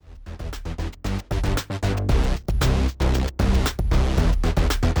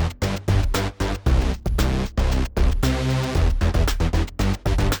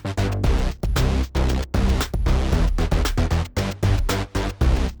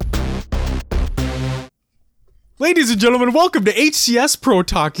Ladies and gentlemen, welcome to HCS Pro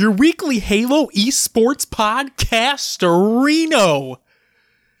Talk, your weekly Halo esports podcast, Reno.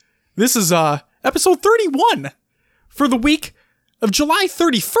 This is episode 31 for the week of July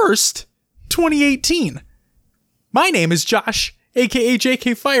 31st, 2018. My name is Josh, aka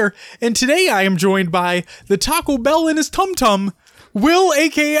JK Fire, and today I am joined by the Taco Bell in his tum-tum, Will,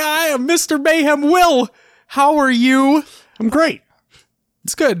 aka Mr. Mayhem. Will, how are you? I'm great.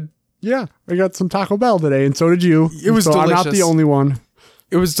 It's good. Yeah, I got some Taco Bell today, and so did you. It was delicious. I'm not the only one.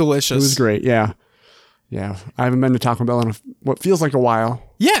 It was delicious. It was great, yeah. Yeah, I haven't been to Taco Bell in what feels like a while.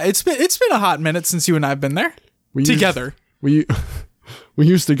 Yeah, it's been a hot minute since you and I have been there together. We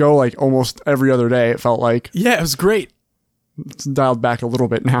used to go like almost every other day, it felt like. Yeah, it was great. It's dialed back a little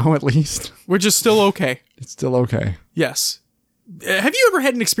bit now, at least. Which is still okay. It's still okay. Yes. Have you ever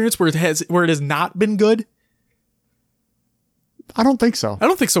had an experience where it has not been good? I don't think so. I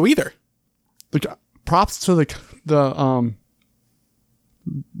don't think so either. Like, props to the Taco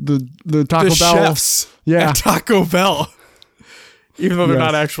The Bell chefs at Taco Bell. Even though they're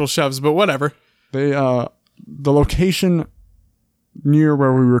not actual chefs, but whatever. They the location near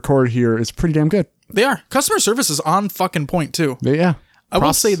where we record here is pretty damn good. They are. Customer service is on fucking point too. Yeah. I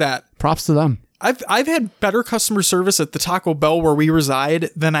will say that. Props to them. I've had better customer service at the Taco Bell where we reside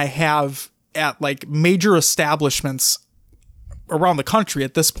than I have at like major establishments around the country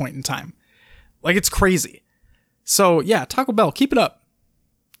at this point in time. Like, it's crazy. So yeah, Taco Bell, keep it up.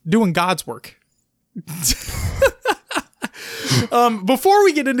 Doing God's work. Before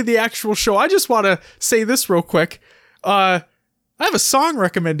we get into the actual show, I just want to say this real quick. I have a song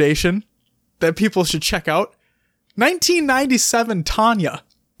recommendation that people should check out. 1997 Tanya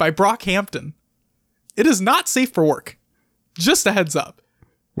by Brockhampton. It is not safe for work. Just a heads up.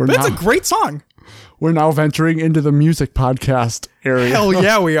 It's a great song. We're now venturing into the music podcast area. Hell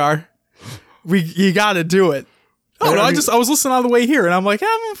yeah, we are. You got to do it. Oh no, I was listening on the way here, and I'm like,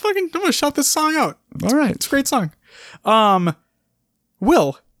 I'm gonna shout this song out. All right, it's a great song.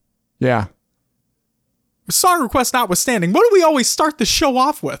 Will. Yeah. Song request notwithstanding, what do we always start the show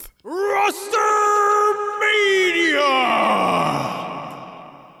off with? Rostermania!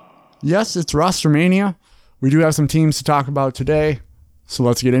 Yes, it's Rostermania. We do have some teams to talk about today, so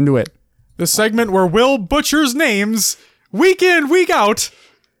let's get into it. The segment where Will butchers names week in, week out.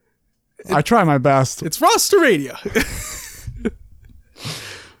 I try my best. It's Rostermania.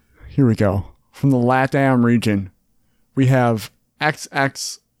 Here we go. From the LATAM region, we have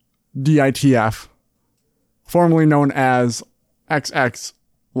XXDITF, formerly known as XX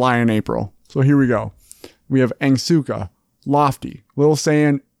Lion April. So here we go. We have Angsuka, Lofty, Lil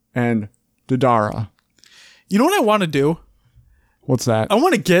Saiyan, and Dodara. You know what I want to do? What's that? I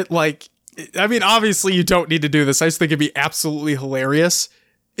want to get obviously you don't need to do this. I just think it'd be absolutely hilarious.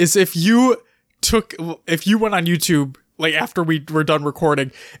 Is if you went on YouTube, like after we were done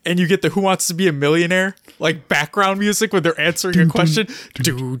recording, and you get the Who Wants to Be a Millionaire, like background music when they're answering a question.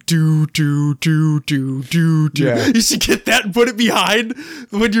 Do. Yeah. You should get that and put it behind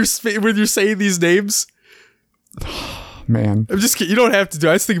when you're saying these names. Man. I'm just kidding. You don't have to do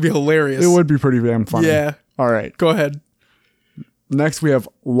it. I just think it'd be hilarious. It would be pretty damn funny. Yeah. All right. Go ahead. Next, we have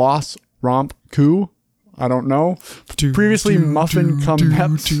Los Romp Coup. I don't know. Previously, Muffin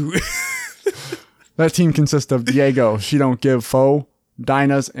Compept. That team consists of Diego, She Don't Give Foe,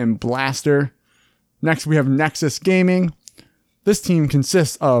 Dynas, and Blaster. Next, we have Nexus Gaming. This team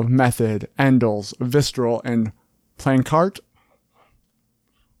consists of Method, Endels, Vistral, and Plancart.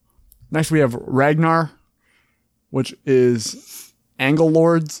 Next, we have Ragnar, which is Angle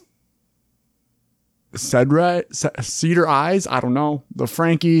Lords, Cedar Eyes, I don't know, the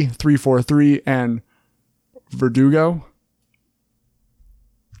Frankie, 343, and Verdugo.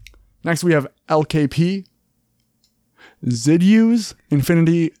 Next, we have LKP, Zidyus,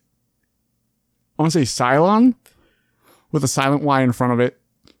 Infinity, I want to say Cylon, with a silent Y in front of it,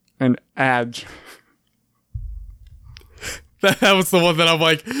 and Adge. That was the one that I'm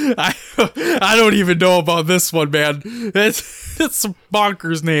like, I don't even know about this one, man. It's some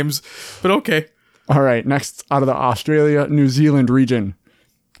bonkers names, but okay. All right, next out of the Australia, New Zealand region,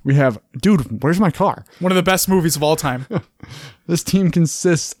 we have, dude, where's my car? One of the best movies of all time. This team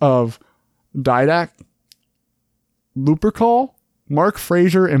consists of Didac, Lupercal, Mark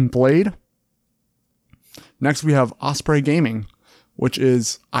Fraser, and Blade. Next, we have Osprey Gaming, which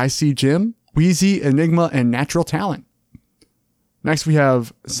is IC Jim, Wheezy, Enigma, and Natural Talent. Next, we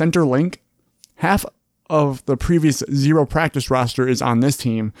have Center Link. Half of the previous Zero Practice roster is on this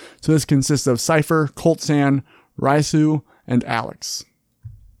team, so this consists of Cypher, Colt San, Raisu, and Alex.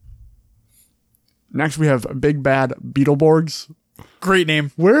 Next, we have Big Bad Beetleborgs, Great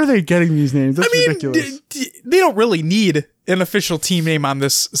name. Where are they getting these names? That's ridiculous. They don't really need an official team name on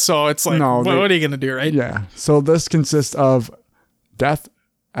this, so it's like, what are you going to do, right? Yeah. So this consists of Death,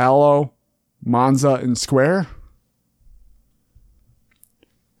 Aloe, Monza, and Square.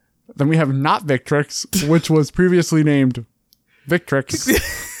 Then we have Not Victrix, which was previously named Victrix.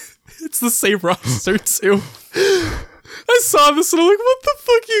 It's the same roster, too. I saw this and I'm like, what the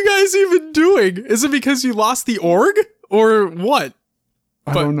fuck are you guys even doing? Is it because you lost the org? Or what?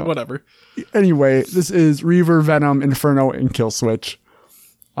 I don't know. Whatever. Anyway, this is Reaver, Venom, Inferno, and Killswitch.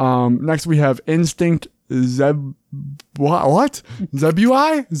 Next we have Instinct, what?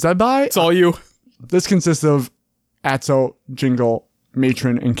 Zebai? It's all you. This consists of Atzo, Jingle,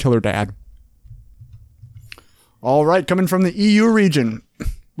 Matron, and Killer Dad. All right, coming from the EU region,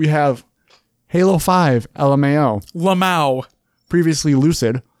 we have Halo 5, LMAO. Lamau. Previously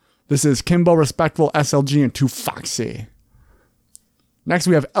Lucid. This is Kimbo, Respectful, SLG, and 2 Foxy. Next,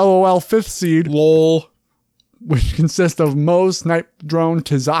 we have LOL 5th Seed. LOL. Which consists of Moe, Snipe, Drone,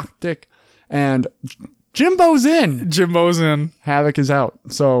 Tizoctic, and Jimbo's in. Jimbo's in. Havoc is out.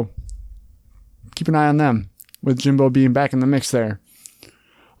 So keep an eye on them, with Jimbo being back in the mix there.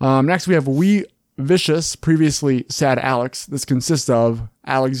 Next, we have We Vicious, previously Sad Alex. This consists of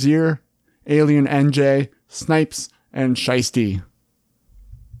Alexier, Alien NJ, Snipes, and Shiesty.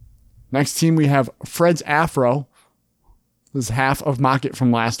 Next team, we have Fred's Afro. This is half of Mocket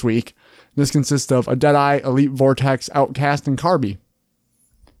from last week. This consists of a Deadeye, Elite Vortex, Outcast, and Carby.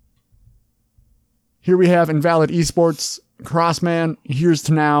 Here we have Invalid Esports, Crossman, Here's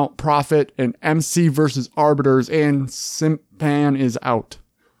to Now, Profit, and MC versus Arbiters, and Simpan is out.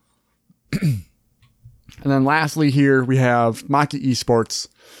 And then lastly here we have Maki Esports.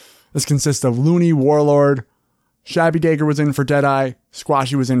 This consists of Looney, Warlord, Shabby Dagger was in for Deadeye,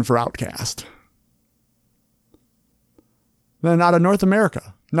 Squashy was in for Outcast. Then out of North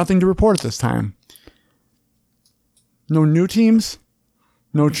America, nothing to report at this time. No new teams,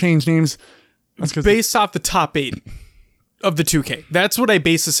 no change names. That's based off the top 8 of the 2K. That's what I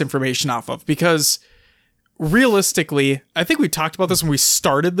base this information off of, because realistically, I think we talked about this when we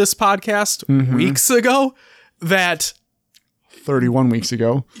started this podcast weeks ago, that 31 weeks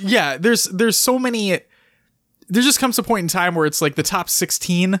ago. Yeah, there's so many. There just comes a point in time where it's like the top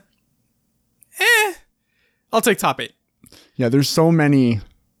 16. I'll take top 8. Yeah, there's so many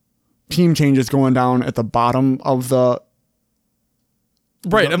team changes going down at the bottom of the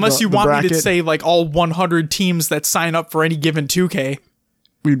right. Unless you want me to say like all 100 teams that sign up for any given 2K,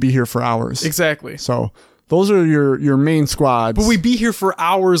 we'd be here for hours. Exactly. So those are your main squads. But we'd be here for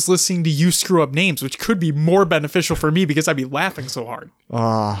hours listening to you screw up names, which could be more beneficial for me because I'd be laughing so hard.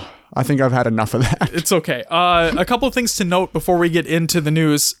 I think I've had enough of that. It's okay. A couple of things to note before we get into the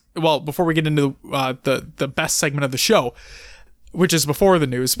news. Well, before we get into the best segment of the show, which is before the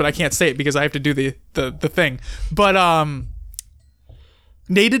news, but I can't say it because I have to do the thing. But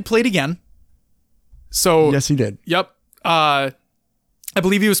Naded played again. So yes, he did. Yep. I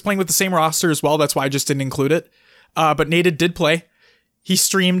believe he was playing with the same roster as well. That's why I just didn't include it. But Naded did play. He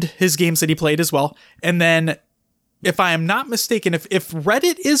streamed his games that he played as well. And then, if I am not mistaken, if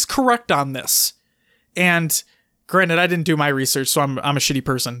Reddit is correct on this, and granted, I didn't do my research, so I'm a shitty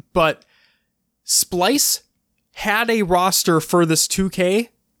person, but Splice had a roster for this 2K,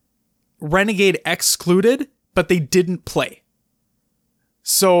 Renegade excluded, but they didn't play.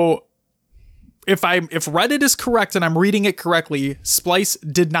 So if Reddit is correct and I'm reading it correctly, Splice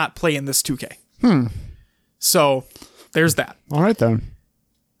did not play in this 2K. So there's that. All right then.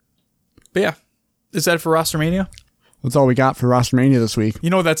 But yeah, is that for Rostermania? That's all we got for Rostermania this week. You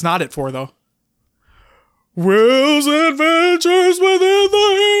know what that's not it for, though? Will's Adventures Within the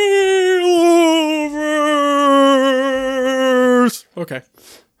Haloverse. Okay.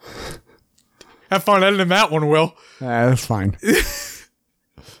 Have fun editing that one, Will. That's fine.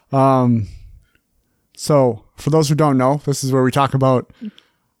 So, for those who don't know, this is where we talk about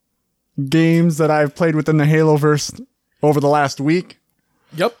games that I've played within the Haloverse over the last week.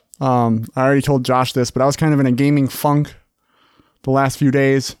 Yep. I already told Josh this, but I was kind of in a gaming funk the last few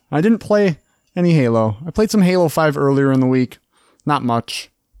days. I didn't play any Halo. I played some Halo 5 earlier in the week. Not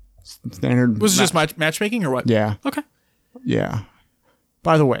much. Standard. Was it just matchmaking or what? Yeah. Okay. Yeah.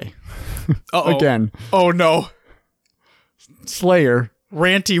 By the way, Uh-oh. Again. Oh, no. Slayer.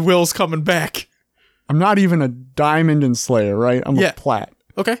 Ranty Will's coming back. I'm not even a diamond in Slayer, right? I'm a plat.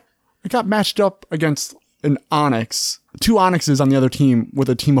 Okay. I got matched up against an Onyx, 2 Onyxes on the other team with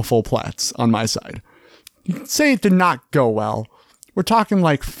a team of full plats on my side. You can say it did not go well. We're talking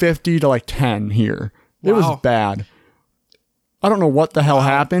like 50 to like 10 here. It was bad. I don't know what the hell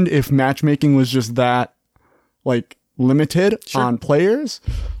happened, if matchmaking was just that like limited on players.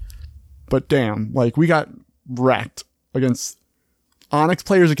 But damn, like we got wrecked against Onyx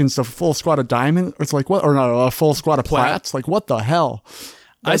players against a full squad of Diamond. It's like what, or not a full squad of Plats. Like what the hell?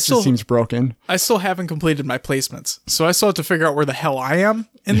 That just seems broken. I still haven't completed my placements, so I still have to figure out where the hell I am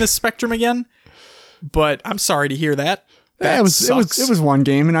in this spectrum again. But I'm sorry to hear that. Yeah, it was one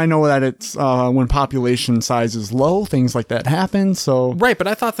game, and I know that it's when population size is low, things like that happen. So right, but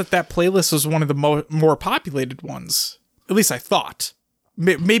I thought that playlist was one of the more populated ones. At least I thought.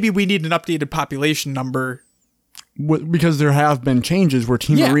 Maybe we need an updated population number. Because there have been changes where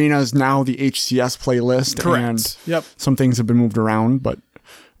Team Arena is now the HCS playlist. Correct. And some things have been moved around, but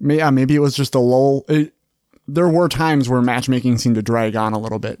maybe it was just a lull. There were times where matchmaking seemed to drag on a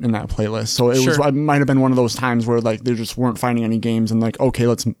little bit in that playlist. So it might have been one of those times where like they just weren't finding any games and like, okay,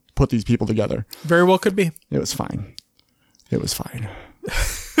 let's put these people together. Very well could be. It was fine.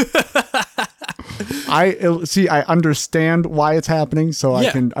 I understand why it's happening, so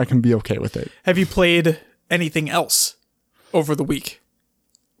I can be okay with it. Have you played anything else over the week?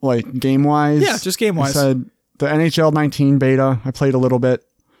 Like game-wise? Yeah, just game-wise. I said the NHL 19 beta, I played a little bit.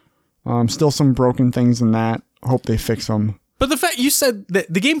 Still some broken things in that. Hope they fix them. But the fact you said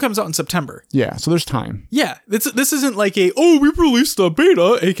that the game comes out in September. Yeah, so there's time. Yeah, this isn't like we released a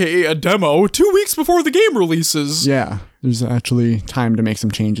beta, aka a demo, 2 weeks before the game releases. Yeah, there's actually time to make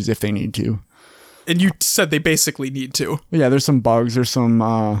some changes if they need to. And you said they basically need to. Yeah, there's some bugs. There's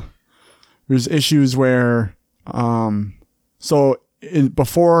some there's issues where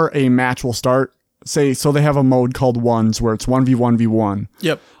before a match will start, so they have a mode called ones where it's 1v1v1.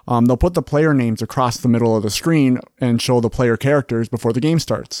 Yep. They'll put the player names across the middle of the screen and show the player characters before the game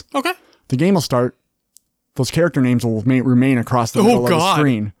starts. Okay. The game will start. Those character names will remain across the middle of the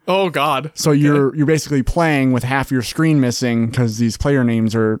screen. Oh, God. So you're basically playing with half your screen missing because these player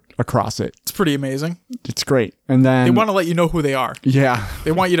names are across it. It's pretty amazing. It's great. And then they want to let you know who they are. Yeah.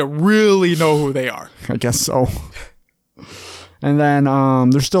 They want you to really know who they are. I guess so. And then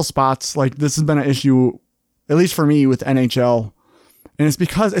there's still spots, like this has been an issue, at least for me with NHL. And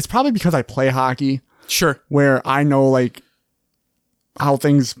it's probably because I play hockey. Sure. Where I know like how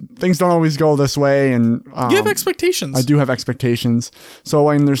things don't always go this way. And you have expectations. I do have expectations. So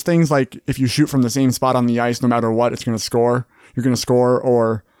when there's things like if you shoot from the same spot on the ice, no matter what, you're going to score.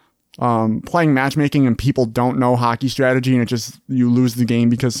 Or playing matchmaking and people don't know hockey strategy and you lose the game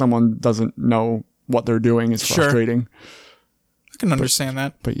because someone doesn't know what they're doing is frustrating. I can understand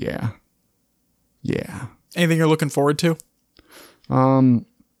that. But yeah. Anything you're looking forward to? I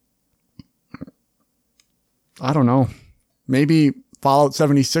don't know. Maybe Fallout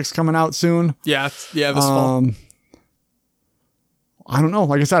 76 coming out soon. Yeah, this fall. I don't know.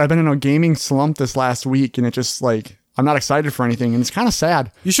 Like I said, I've been in a gaming slump this last week, and it just like I'm not excited for anything, and it's kind of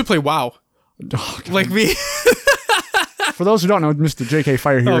sad. You should play WoW. Like me. For those who don't know, Mr. JK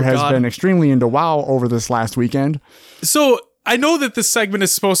Fire here has been extremely into WoW over this last weekend. So I know that this segment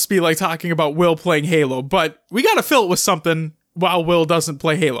is supposed to be like talking about Will playing Halo, but we got to fill it with something while Will doesn't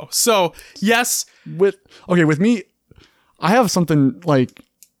play Halo. So yes, with me, I have something like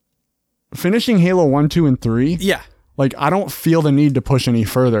finishing Halo 1, 2, and 3. Yeah. Like I don't feel the need to push any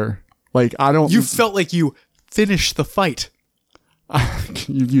further. Like I don't. You felt like you finished the fight.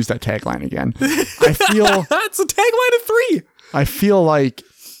 You used that tagline again. I feel that's a tagline of 3. I feel like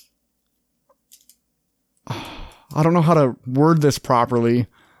I don't know how to word this properly,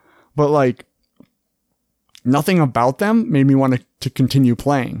 but like nothing about them made me want to continue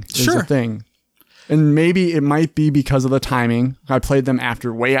playing. Is the thing. And maybe it might be because of the timing. I played them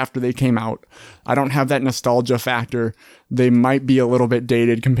way after they came out. I don't have that nostalgia factor. They might be a little bit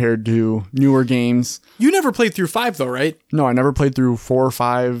dated compared to newer games. You never played through 5 though, right? No, I never played through 4 or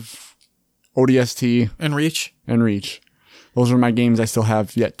 5, ODST. And Reach. Those are my games I still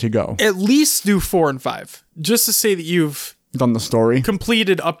have yet to go. At least do 4 and 5. Just to say that you've done the story.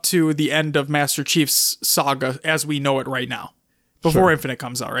 Completed up to the end of Master Chief's saga as we know it right now. Before Infinite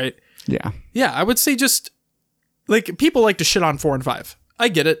comes out, right? Yeah. Yeah, I would say just like people like to shit on 4 and 5. I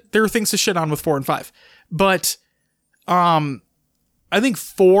get it. There are things to shit on with 4 and 5. But I think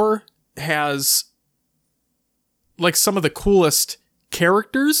 4 has like some of the coolest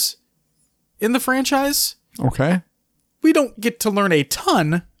characters in the franchise. Okay. We don't get to learn a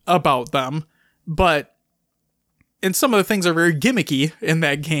ton about them, and some of the things are very gimmicky in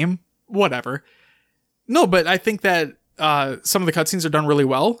that game. Whatever. No, but I think that some of the cutscenes are done really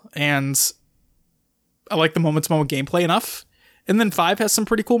well, and I like the moment-to-moment gameplay enough. And then 5 has some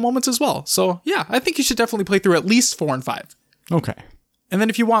pretty cool moments as well. So yeah, I think you should definitely play through at least 4 and 5. Okay. And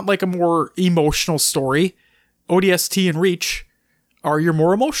then if you want like a more emotional story, ODST and Reach are your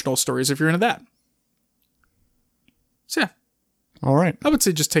more emotional stories if you're into that. So yeah, All right. I would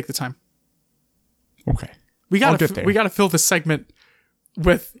say just take the time. Okay. We I'll gotta get there. we gotta fill this segment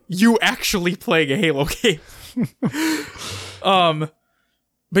with you actually playing a Halo game.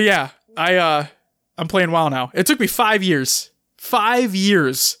 But yeah, I'm playing WoW now. It took me 5 years. 5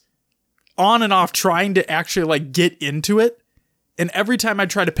 years on and off trying to actually like get into it. And every time I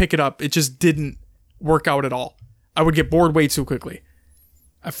tried to pick it up, it just didn't work out at all. I would get bored way too quickly.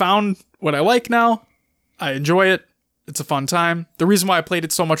 I found what I like now. I enjoy it. It's a fun time. The reason why I played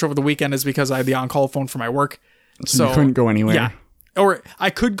it so much over the weekend is because I had the on-call phone for my work. So you couldn't go anywhere. Yeah. Or I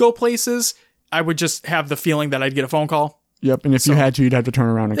could go places. I would just have the feeling that I'd get a phone call. Yep. And if you had to, you'd have to turn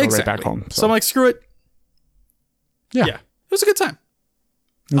around and go right back home. So I'm like, screw it. Yeah. It was a good time.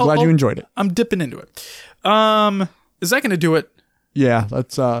 I'm glad you enjoyed it. I'm dipping into it. Is that going to do it Yeah.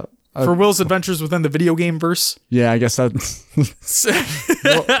 Let's, for Will's adventures within the video game verse? yeah, I guess that's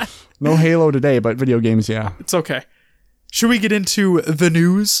no Halo today, but video games. Yeah. It's okay. Should we get into the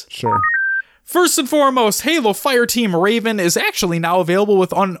news? Sure. First and foremost, Halo Fireteam Raven is actually now available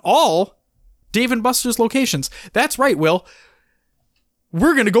on all Dave & Buster's locations. That's right, Will.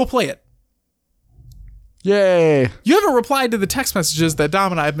 We're going to go play it. Yay. You haven't replied to the text messages that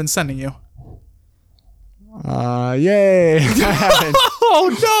Dom and I have been sending you. Yay. I haven't.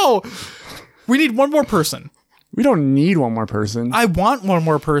 Oh, no. We need one more person. We don't need one more person. I want one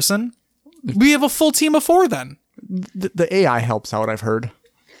more person. We have a full team of 4 then. The AI helps out, I've heard.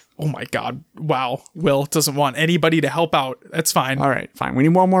 Oh my God. Wow. Will doesn't want anybody to help out. That's fine. All right, fine. We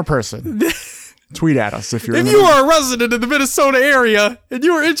need one more person. Tweet at us if you're If you are a resident in the Minnesota area and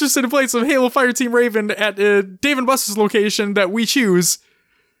you are interested in playing some Halo Fireteam Raven at Dave & Buster's location that we choose,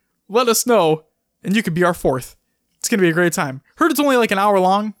 let us know and you could be our 4th. It's going to be a great time. Heard it's only like an hour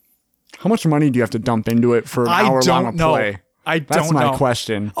long. How much money do you have to dump into it for an hour long of play? I don't That's know. my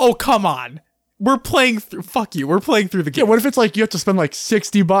question. Oh, come on. We're playing through. Fuck you. We're playing through the game. Yeah, what if it's like you have to spend like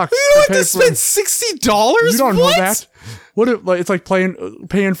 $60? You don't have to spend $60? You don't know that. What if like it's like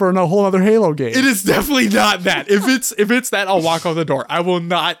paying for a whole other Halo game? It is definitely not that. If it's that, I'll walk out the door. I will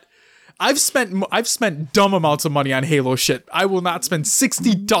not. I've spent dumb amounts of money on Halo shit. I will not spend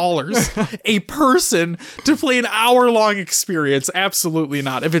 $60 a person to play an hour-long experience. Absolutely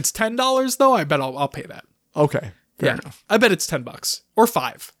not. If it's $10 though, I bet I'll pay that. Okay, fair enough. I bet it's $10 or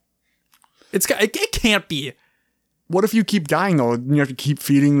 $5. It can't be. What if you keep dying though? And you have to keep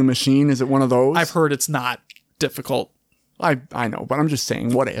feeding the machine. Is it one of those? I've heard it's not difficult. I know, but I'm just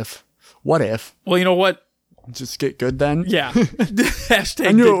saying. What if? What if? Well, you know what? Just get good then. Yeah. Hashtag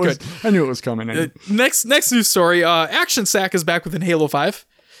I knew get it was. good. I knew it was coming in. Next news story. Action Sack is back within Halo 5.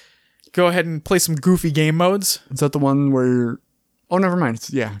 Go ahead and play some goofy game modes. Is that the one where? Oh, never mind.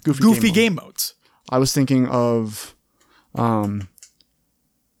 It's, yeah, Goofy game modes. I was thinking of, the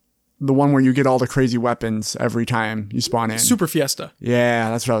one where you get all the crazy weapons every time you spawn in. Super Fiesta.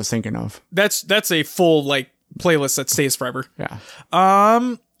 Yeah, that's what I was thinking of. That's a full like playlist that stays forever. Yeah.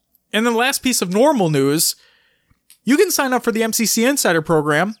 And then the last piece of normal news. You can sign up for the MCC Insider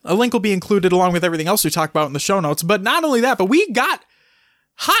program. A link will be included along with everything else we talked about in the show notes. But not only that, but we got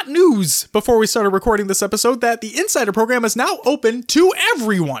hot news before we started recording this episode that the Insider program is now open to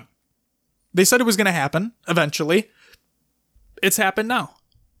everyone. They said it was going to happen eventually. It's happened now.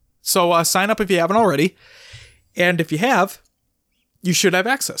 So sign up if you haven't already. And if you have, you should have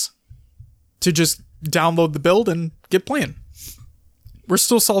access to just download the build and get playing. We're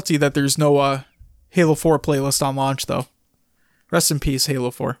still salty that there's no Halo 4 playlist on launch, though. Rest in peace,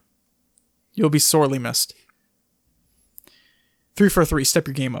 Halo 4. You'll be sorely missed. 343, step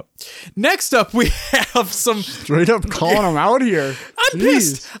your game up. Next up, we have some... Straight up calling them out here.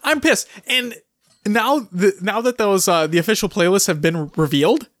 I'm pissed. And now that those the official playlists have been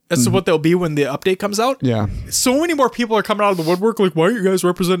revealed as to what they'll be when the update comes out, Yeah. so many more people are coming out of the woodwork like, why aren't you guys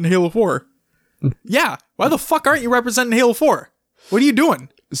representing Halo 4? Yeah, why the fuck aren't you representing Halo 4? What are you doing?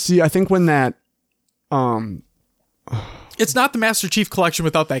 See, I think when that... It's not the Master Chief Collection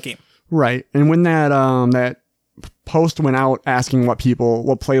without that game. Right. And when that that post went out asking what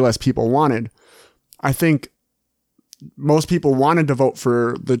playlist people wanted, I think most people wanted to vote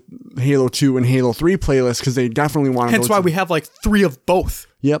for the Halo 2 and Halo 3 playlist because they definitely wanted Hence why we have like 3 of both.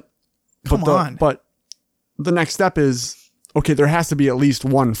 Yep. Come on. But the next step is, okay, there has to be at least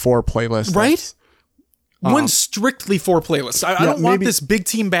one 4 playlist. Right? One strictly 4 playlists. I don't want this big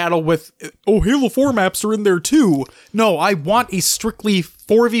team battle with, Halo 4 maps are in there too. No, I want a strictly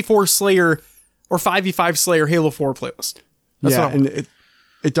 4v4 Slayer or 5v5 Slayer Halo 4 playlist. That's yeah, what I want. and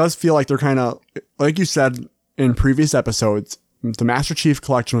it does feel like they're kind of, like you said in previous episodes, the Master Chief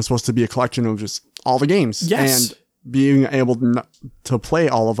Collection was supposed to be a collection of just all the games. Yes. And being able to play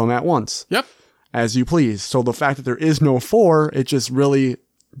all of them at once. Yep. as you please. So the fact that there is no 4, it just really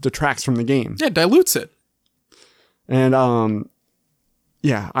detracts from the game. Yeah, dilutes it. And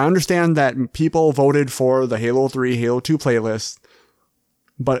yeah, I understand that people voted for the Halo 3, Halo 2 playlist,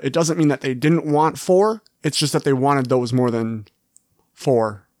 but it doesn't mean that they didn't want 4. It's just that they wanted those more than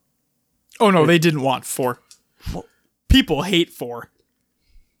 4. Oh no, they didn't want 4. People hate 4.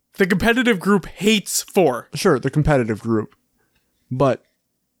 The competitive group hates 4. Sure, the competitive group. But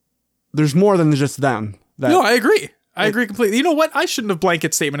there's more than just them. No, I agree. I agree completely. You know what? I shouldn't have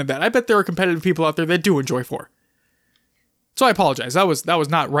blanket statemented that. I bet there are competitive people out there that do enjoy 4. So I apologize. That was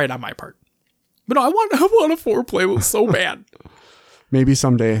not right on my part. But no, I want a 4 playlist so bad. Maybe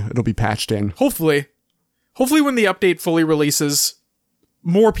someday it'll be patched in. Hopefully when the update fully releases,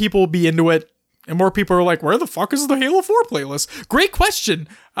 more people will be into it. And more people are like, where the fuck is the Halo 4 playlist? Great question.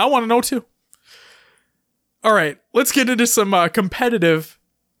 I want to know too. All right, let's get into some competitive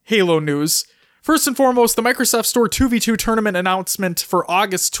Halo news. First and foremost, the Microsoft Store 2v2 tournament announcement for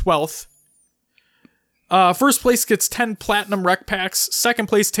August 12th. First place gets 10 Platinum Rec Packs. Second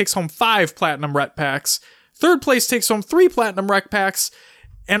place takes home 5 Platinum Rec Packs. Third place takes home 3 Platinum Rec Packs.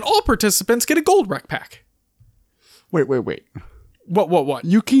 And all participants get a Gold Rec Pack. Wait. What?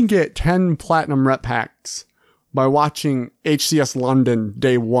 You can get 10 Platinum Rep Packs by watching HCS London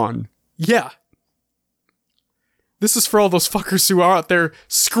Day 1. Yeah. This is for all those fuckers who are out there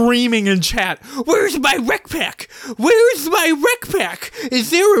screaming in chat, where's my rec pack? Where's my rec pack? Is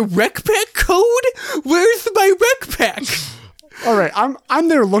there a rec pack code? Where's my rec pack? All right, I'm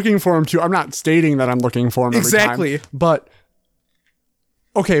there looking for him too. I'm not stating that I'm looking for him exactly. every time. But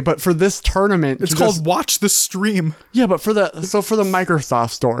okay, but for this tournament, it's called Watch the Stream. Yeah, but for the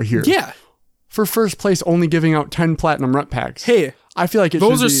Microsoft Store here. Yeah. For first place, only giving out 10 Platinum Rep Packs. Hey, I feel like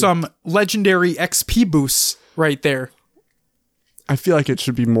those are some legendary XP boosts right there. I feel like it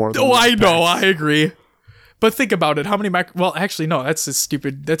should be more than I know, I agree. But think about it. How many well, actually, no, that's a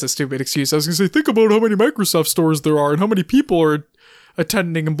stupid excuse. I was going to say, think about how many Microsoft stores there are and how many people are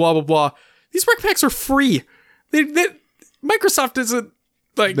attending and blah, blah, blah. These rec packs are free. Microsoft isn't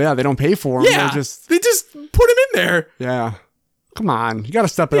like... Yeah, they don't pay for them. Yeah, they just put them in there. Yeah. Come on. You got to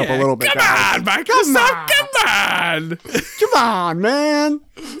step it up a little bit, guys. Come on, Microsoft. Come on. Come on, man.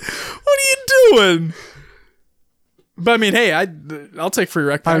 What are you doing? But I mean, hey, I'll take free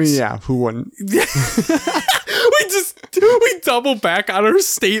rec packs. I mean, yeah, who wouldn't? we double back on our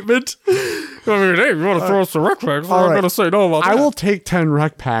statement. I mean, hey, you want to throw us some rec packs? I'm going to say no about that. I will take 10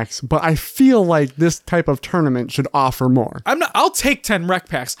 rec packs, but I feel like this type of tournament should offer more. I'll take 10 rec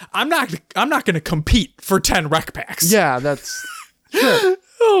packs. I'm not going to compete for 10 rec packs. Yeah, that's sure.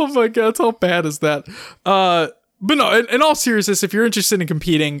 Oh my god, how bad is that? But no, in all seriousness, if you're interested in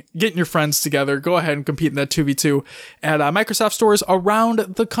competing, getting your friends together, go ahead and compete in that 2v2 at Microsoft stores around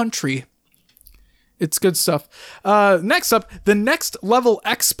the country. It's good stuff. Next up, the Next Level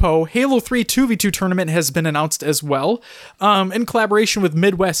Expo Halo 3 2v2 tournament has been announced as well, in collaboration with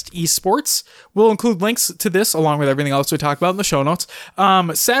Midwest Esports. We'll include links to this along with everything else we talked about in the show notes.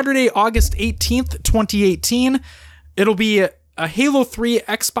 Saturday, August 18th, 2018. It'll be a Halo 3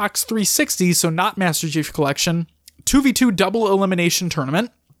 Xbox 360, so not Master Chief Collection, 2v2 double elimination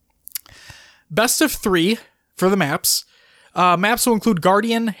tournament. Best of 3 for the maps. Maps will include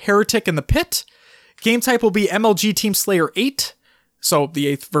Guardian, Heretic, and the Pit. Game type will be MLG Team Slayer 8, so the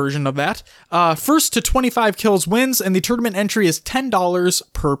 8th version of that. First to 25 kills wins, and the tournament entry is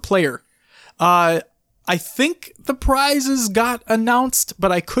 $10 per player. I think the prizes got announced,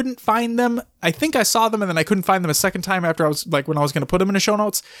 but I couldn't find them. I think I saw them and then I couldn't find them a second time after when I was going to put them in the show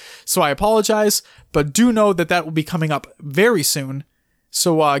notes. So I apologize, but do know that will be coming up very soon.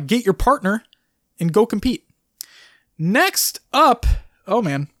 So get your partner and go compete. Next up, oh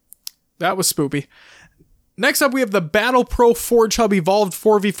man, that was spoopy. Next up, we have the Battle Pro Forge Hub Evolved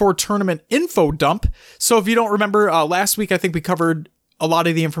 4v4 Tournament info dump. So if you don't remember, last week I think we covered a lot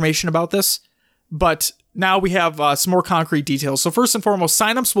of the information about this. But now we have some more concrete details. So first and foremost,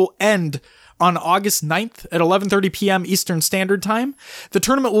 signups will end on August 9th at 11:30 p.m. Eastern Standard Time. The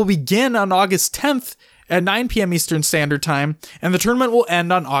tournament will begin on August 10th at 9 p.m. Eastern Standard Time, and the tournament will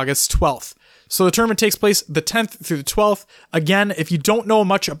end on August 12th. So the tournament takes place the 10th through the 12th. Again, if you don't know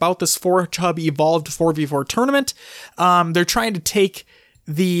much about this Forge Hub Evolved 4v4 tournament, they're trying to take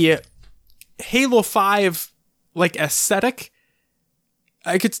the Halo 5 aesthetic,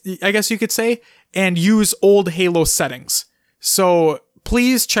 I guess you could say, and use old Halo settings. So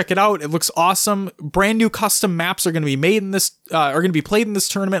please check it out. It looks awesome. Brand new custom maps are going to be made in this, are going to be played in this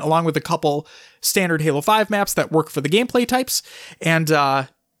tournament, along with a couple standard Halo 5 maps that work for the gameplay types. And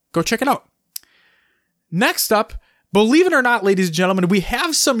go check it out. Next up, believe it or not, ladies and gentlemen, we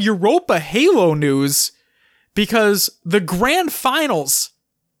have some Europa Halo news because the grand finals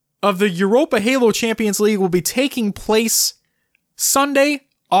of the Europa Halo Champions League will be taking place Sunday,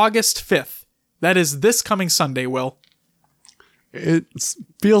 August 5th. That is this coming Sunday, Will. It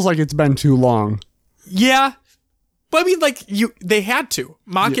feels like it's been too long. Yeah. But I mean, like, they had to.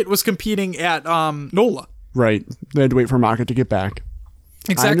 Mach.it was competing at NOLA. Right. They had to wait for Mach.it to get back.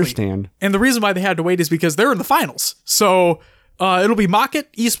 Exactly. I understand. And the reason why they had to wait is because they're in the finals. So it'll be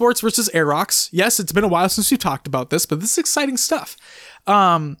Mach.it Esports versus Aerox. Yes, it's been a while since we talked about this, but this is exciting stuff.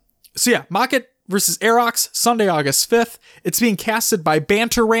 So yeah, Mach.it versus Aerox, Sunday, August 5th. It's being casted by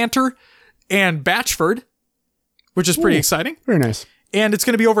Banter Ranter and Batchford, which is pretty exciting. Very nice. And it's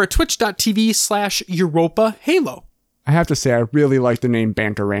going to be over at twitch.tv/Europa Halo. I have to say, I really like the name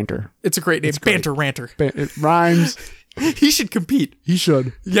Banter Ranter. It's a great name. Banter Ranter. It rhymes. He should compete. He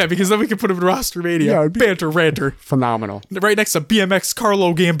should. Yeah, because then we can put him in Roster Mania. Yeah, it'd be Banter Ranter. Phenomenal. Right next to BMX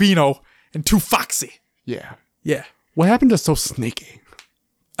Carlo Gambino and Too Foxy. Yeah. Yeah. What happened to So Snaky?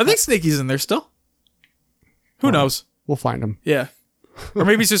 I think Snaky's in there still. Who knows? We'll find him. Yeah. Or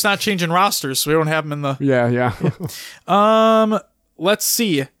maybe he's just not changing rosters, so we don't have him in the... Yeah. Let's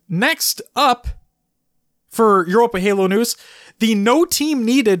see. Next up, for Europa Halo news, the No Team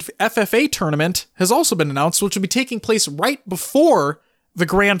Needed FFA tournament has also been announced, which will be taking place right before the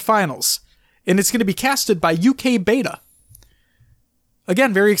grand finals. And it's going to be casted by UK Beta.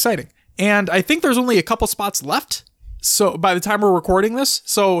 Again, very exciting. And I think there's only a couple spots left. So by the time we're recording this,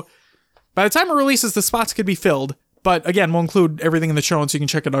 so by the time it releases, the spots could be filled. But again, we'll include everything in the show so you can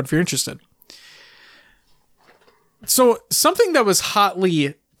check it out if you're interested. So something that was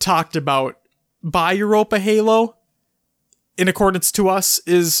hotly talked about by Europa Halo, in accordance to us,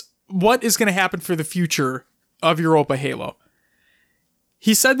 is what is going to happen for the future of Europa Halo.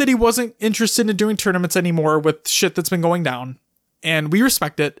 He said that he wasn't interested in doing tournaments anymore with shit that's been going down, and we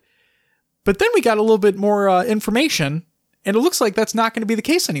respect it. But then we got a little bit more information, and it looks like that's not going to be the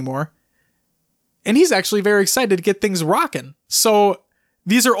case anymore. And he's actually very excited to get things rocking. So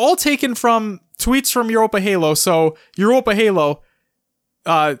these are all taken from tweets from Europa Halo. So Europa Halo,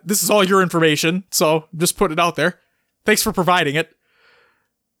 this is all your information. So just put it out there. Thanks for providing it.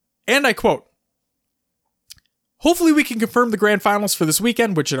 And I quote, "Hopefully we can confirm the grand finals for this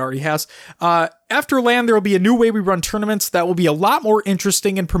weekend," which it already has. "After LAN, there will be a new way we run tournaments that will be a lot more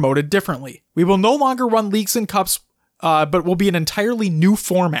interesting and promoted differently. We will no longer run leagues and cups, but will be an entirely new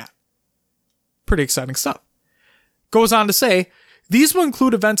format." Pretty exciting stuff. Goes on to say, "These will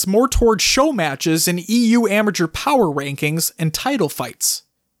include events more towards show matches and EU amateur power rankings and title fights."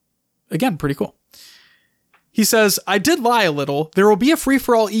 Again, pretty cool. He says, "I did lie a little. There will be a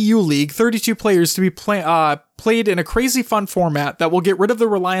free-for-all EU league, 32 players to be played in a crazy fun format that will get rid of the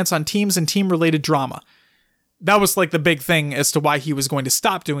reliance on teams and team-related drama." That was like the big thing as to why he was going to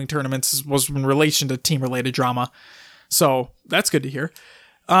stop doing tournaments, was in relation to team-related drama. So that's good to hear.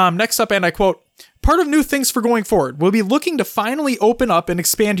 Next up, and I quote, "Part of new things for going forward, we'll be looking to finally open up and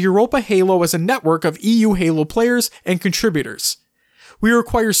expand Europa Halo as a network of EU Halo players and contributors. We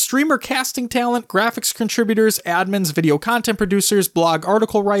require streamer casting talent, graphics contributors, admins, video content producers, blog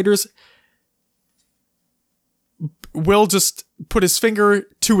article writers." Will just put his finger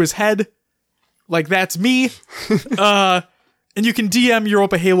to his head, like that's me. And you can DM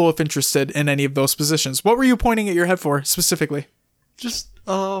Europa Halo if interested in any of those positions. What were you pointing at your head for specifically? Just,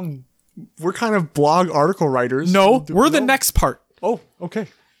 we're kind of blog article writers. No, we're the next part. Oh, okay.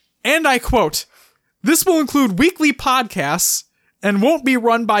 And I quote, "This will include weekly podcasts and won't be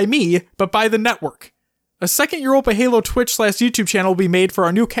run by me, but by the network. A second Europa Halo Twitch/YouTube channel will be made for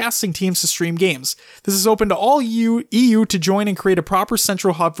our new casting teams to stream games. This is open to all EU to join and create a proper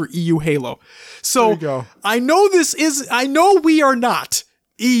central hub for EU Halo." So There you go. I know we are not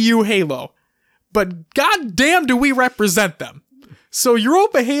EU Halo, but goddamn do we represent them. So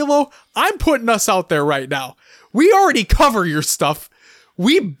Europa Halo, I'm putting us out there right now. We already cover your stuff.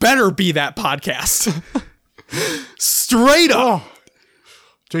 We better be that podcast. Straight up. Oh,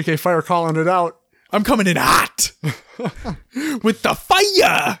 JK Fire calling it out. I'm coming in hot with the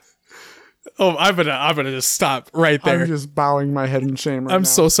fire. Oh, I'm gonna just stop right there. I'm just bowing my head in shame right I'm now.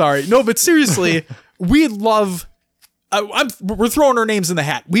 so sorry. No, but seriously, we'd love. We're throwing our names in the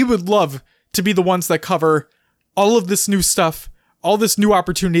hat. We would love to be the ones that cover all of this new stuff, all this new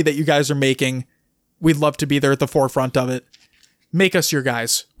opportunity that you guys are making. We'd love to be there at the forefront of it. Make us your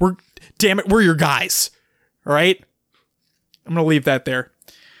guys. We're your guys. All right? I'm going to leave that there.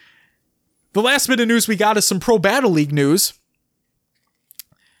 The last bit of news we got is some Pro Battle League news.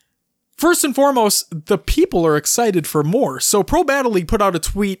 First and foremost, the people are excited for more. So Pro Battle League put out a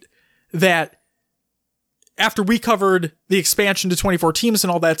tweet that after we covered the expansion to 24 teams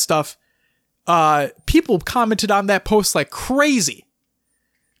and all that stuff, people commented on that post like crazy.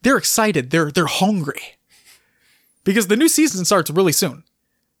 They're excited. They're hungry. Because the new season starts really soon.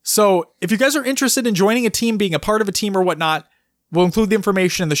 So if you guys are interested in joining a team, being a part of a team or whatnot, we'll include the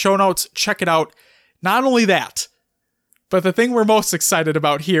information in the show notes. Check it out. Not only that, but the thing we're most excited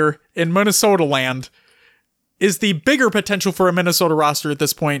about here in Minnesota land is the bigger potential for a Minnesota roster at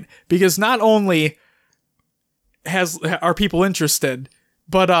this point, because not only are people interested,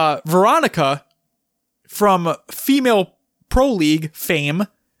 but Veronica from Female Pro League fame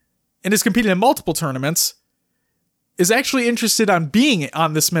and is competing in multiple tournaments is actually interested on being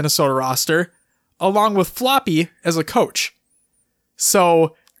on this Minnesota roster, along with Floppy as a coach.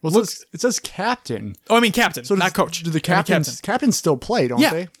 So it says captain. Oh, I mean captain, So not coach. Do the captains still play, don't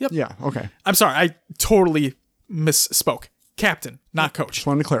they? Yep. Yeah, okay. I'm sorry, I totally misspoke. Captain, not coach. Just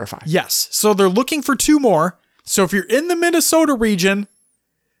wanted to clarify. Yes. So they're looking for 2 more. So if you're in the Minnesota region,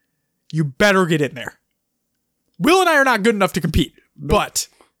 you better get in there. Will and I are not good enough to compete, but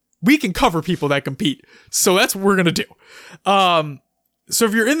we can cover people that compete. So that's what we're going to do. So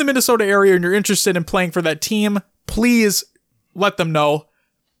if you're in the Minnesota area and you're interested in playing for that team, please let them know.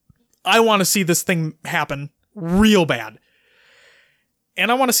 I want to see this thing happen real bad.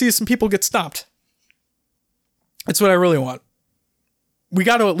 And I want to see some people get stomped. That's what I really want. We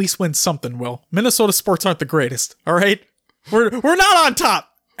got to at least win something, Will. Minnesota sports aren't the greatest, all right? We're not on top,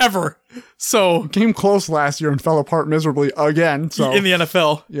 ever. So Came close last year and fell apart miserably again. So in the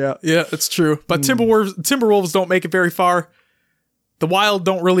NFL. Yeah. Yeah, it's true. But Timberwolves don't make it very far. The Wild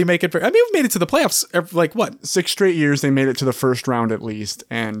don't really make it very... I mean, we've made it to the playoffs, like what? 6 straight years they made it to the first round at least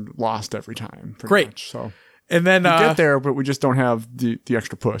and lost every time. Great. Much, so And then we get there, but we just don't have the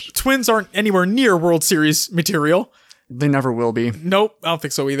extra push. Twins aren't anywhere near World Series material. They never will be. Nope, I don't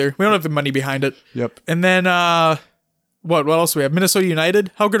think so either. We don't have the money behind it. Yep. And then, what else do we have? Minnesota United?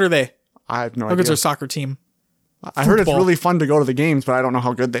 How good are they? I have no How good's idea. their soccer team? I heard it's football? really fun to go to the games, but I don't know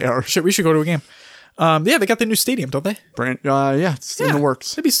how good they are. Shit, we should go to a game. Yeah, they got the new stadium, don't they? Yeah, it's in the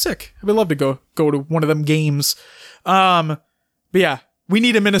works. That'd be sick. I'd love to go to one of them games. But yeah, we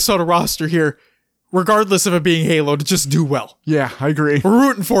need a Minnesota roster here, regardless of it being Halo, to just do well. Yeah, I agree. We're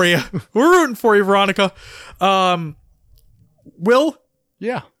rooting for you. We're rooting for you, Veronica. Will,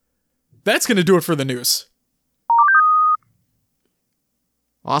 Yeah. that's going to do it for the news.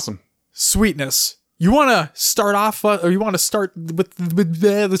 Awesome. Sweetness. You want to start off, or you want to start with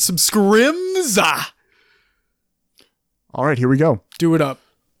some scrims? All right, here we go. Do it up.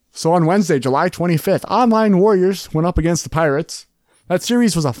 So on Wednesday, July 25th, Online Warriors went up against the Pirates. That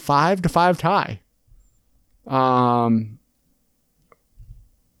series was a 5-5 tie.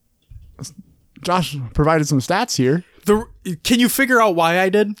 Josh provided some stats here. Can you figure out why I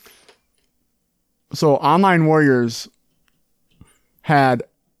did? So Online Warriors had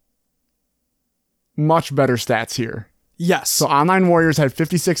much better stats here. Yes. So Online Warriors had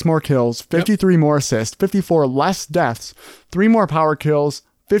 56 more kills, 53 more assists, 54 less deaths, 3 more power kills,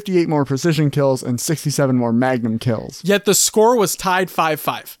 58 more precision kills, and 67 more magnum kills. Yet the score was tied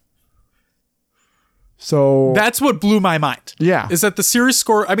 5-5. So That's what blew my mind. Yeah. Is that the series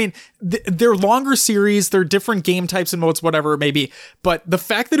score, I mean, they're longer series, they're different game types and modes, whatever it may be. But the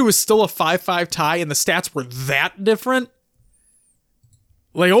fact that it was still a 5-5 tie and the stats were that different,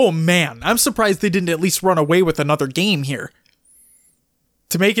 like, oh man, I'm surprised they didn't at least run away with another game here.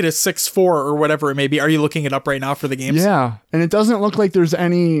 To make it a 6-4 or whatever it may be. Are you looking it up right now for the games? yeah, and it doesn't look like there's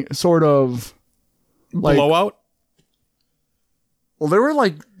any sort of like Blowout? Well, there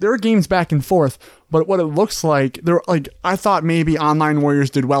were games back and forth, but what it looks like, I thought maybe Online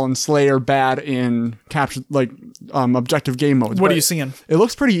Warriors did well in Slay or bad in capture objective game modes. What but are you seeing? It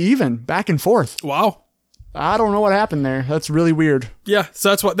looks pretty even, back and forth. Wow. I don't know what happened there. That's really weird. Yeah,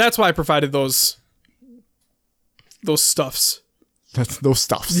 so that's why I provided those stuffs. That's those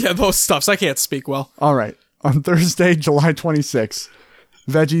stuffs. Yeah, those stuffs. I can't speak well. All right. On Thursday, July 26th,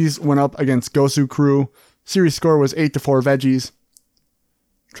 Veggies went up against Gosu Crew. Series score was 8-4 Veggies.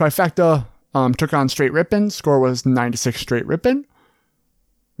 Trifecta took on Straight Rippin'. Score was 9-6 Straight Rippin'.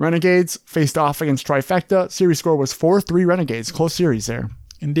 Renegades faced off against Trifecta. Series score was 4-3 Renegades. Close series there.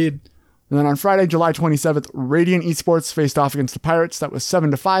 Indeed. And then on Friday, July 27th, Radiant Esports faced off against the Pirates. That was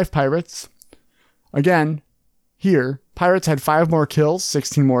 7-5 Pirates. Again, here, Pirates had 5 more kills,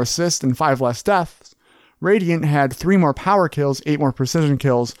 16 more assists, and 5 less deaths. Radiant had 3 more power kills, 8 more precision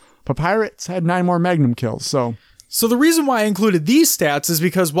kills, but Pirates had 9 more magnum kills. So the reason why I included these stats is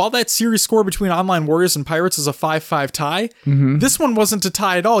because while that series score between Online Warriors and Pirates is a 5-5 tie, this one wasn't a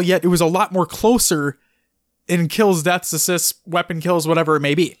tie at all, yet it was a lot more closer in kills, deaths, assists, weapon kills, whatever it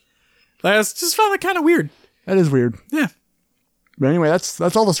may be. I just found that kind of weird. That is weird. Yeah. But anyway, that's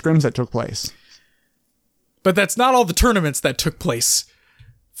all the scrims that took place. But that's not all the tournaments that took place.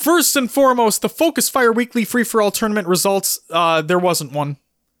 First and foremost, the Focus Fire Weekly Free-for-All tournament results, there wasn't one.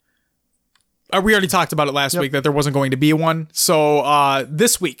 We already talked about it last week that there wasn't going to be one. So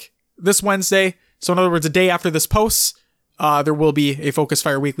this week, this Wednesday, so in other words, a day after this posts, there will be a Focus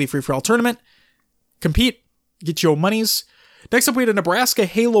Fire Weekly Free-for-All tournament. Compete, get your monies. Next up, we had a Nebraska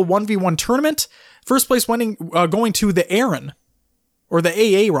Halo 1v1 tournament. First place going to the Aaron, or the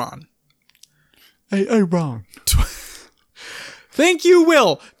Aaron. Aaron. Thank you,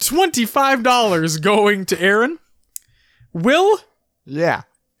 Will. $25 going to Aaron. Will? Yeah.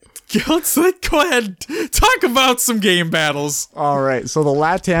 Let's go ahead. Talk about some game battles. All right. So the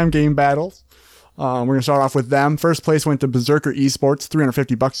LATAM game battles. We're going to start off with them. First place went to Berserker Esports,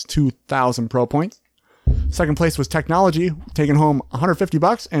 $350, 2,000 pro points. Second place was Technology, taking home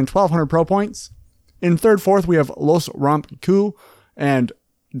 $150 and 1,200 pro points. In third, fourth, we have Los Romp and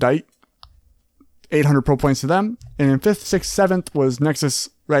Dite. 800 pro points to them. And in 5th, 6th, 7th was Nexus,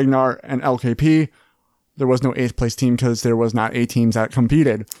 Ragnar, and LKP. There was no 8th place team because there was not 8 teams that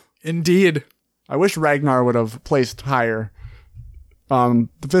competed. Indeed. I wish Ragnar would have placed higher. The 5th,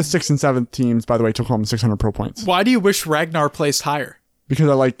 6th, and 7th teams, by the way, took home 600 pro points. Why do you wish Ragnar placed higher? Because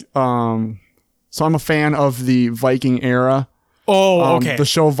I like, so I'm a fan of the Viking era. Oh, okay. The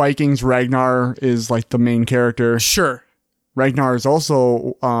show Vikings, Ragnar is like the main character. Sure. Ragnar is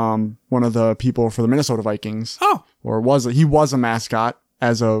also one of the people for the Minnesota Vikings. Oh. He was a mascot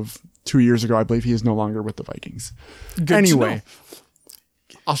as of 2 years ago. I believe he is no longer with the Vikings. Good anyway,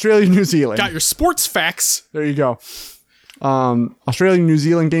 Australia, New Zealand. Got your sports facts. There you go. Australia, New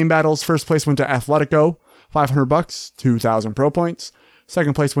Zealand game battles. First place went to Athletico, $500, 2,000 pro points.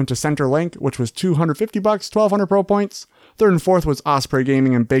 Second place went to Centerlink, which was $250, 1,200 pro points. Third and fourth was Osprey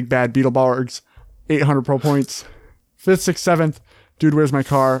Gaming and Big Bad Beetleborgs, 800 pro points. 5th, 6th, 7th, Dude Where's My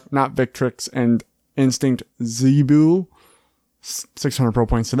Car, Not Victrix, and Instinct Zebu. 600 pro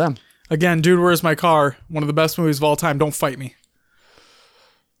points to them. Again, Dude Where's My Car? One of the best movies of all time. Don't fight me.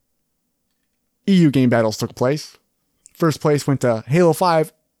 EU game battles took place. First place went to Halo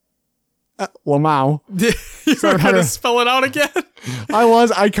 5, Lamau. You were going to spell it out again?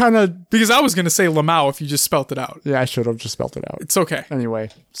 Because I was going to say Lamau if you just spelt it out. Yeah, I should have just spelt it out. It's okay. Anyway,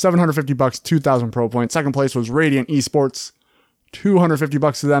 $750, 2,000 pro points. Second place was Radiant Esports,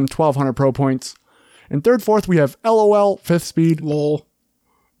 $250 to them, 1,200 pro points. In third, fourth, we have LOL, Fifth Speed, LOL,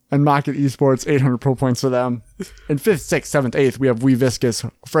 and Mocket Esports, 800 pro points to them. In 5th, 6th, 7th, 8th, we have Viscus,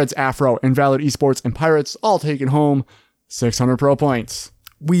 Fred's Afro, Invalid Esports, and Pirates, all taking home 600 pro points.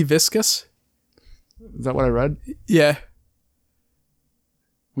 Viscus? Is that what I read? Yeah.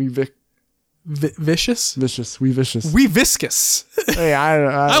 Vicious? Vicious. Viscous. Hey,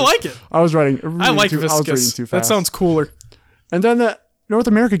 I like it. I was reading. I like Viscous. I was reading too fast. That sounds cooler. And then the North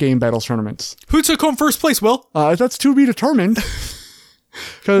America game battles tournaments. Who took home first place, Will? That's to be determined.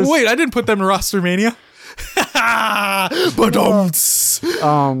 Wait, I didn't put them in Roster Mania.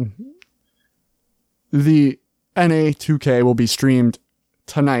 The NA 2K will be streamed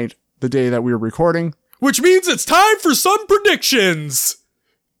tonight, the day that we are recording. Which means it's time for some predictions.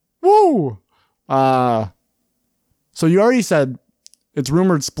 Woo! So you already said it's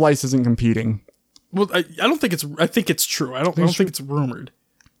rumored Splice isn't competing. Well, I don't think it's. I think it's true. I don't think it's rumored.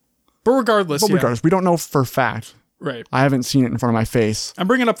 But regardless, we don't know for fact. Right. I haven't seen it in front of my face. I'm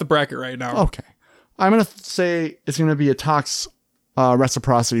bringing up the bracket right now. Okay. I'm gonna say it's gonna be a Tox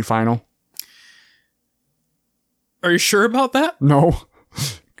Reciprocity final. Are you sure about that? No,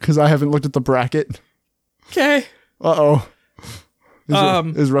 because I haven't looked at the bracket. Okay. Uh-oh.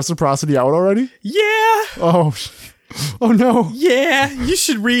 Is Reciprocity out already? Yeah. Oh no. Yeah. You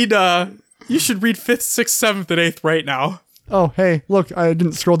should read 5th, 6th, 7th, and 8th right now. Oh, hey, look, I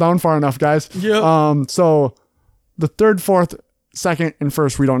didn't scroll down far enough, guys. Yeah. So the 3rd, 4th, 2nd, and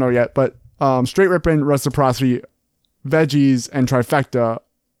 1st we don't know yet, but Straight Rippin', Reciprocity, Veggies, and Trifecta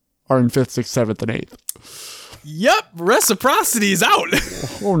are in 5th, 6th, 7th, and 8th. Yep, Reciprocity's out.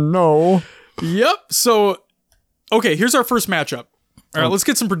 Oh no. Yep. So, okay, here's our first matchup. All right, let's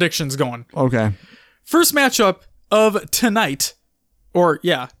get some predictions going. Okay. First matchup of tonight,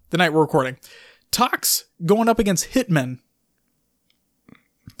 the night we're recording. Tox going up against Hitmen.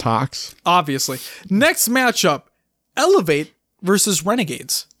 Tox. Obviously. Next matchup, Elevate versus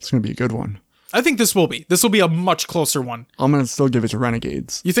Renegades. It's going to be a good one. I think this will be. This will be a much closer one. I'm going to still give it to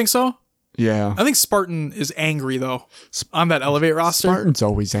Renegades. You think so? Yeah. I think Spartan is angry, though, on that Elevate roster. Spartan's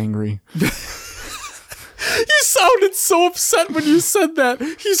always angry. You sounded so upset when you said that.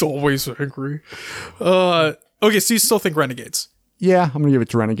 He's always angry. Okay, so you still think Renegades? Yeah, I'm going to give it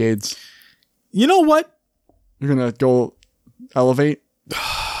to Renegades. You know what? You're going to go elevate? If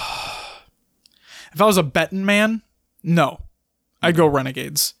I was a betting man, no. I'd go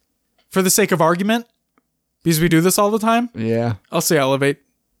Renegades. For the sake of argument, because we do this all the time, Yeah. I'll say elevate.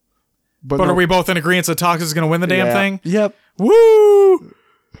 But no- are we both in agreement that Tox is going to win the damn Yeah. thing? Yep. Woo!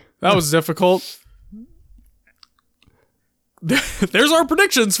 That was difficult. There's our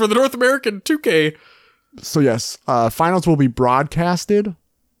predictions for the North American 2K. So yes, finals will be broadcasted.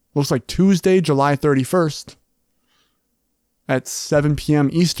 Looks like Tuesday, July 31st at 7 p.m.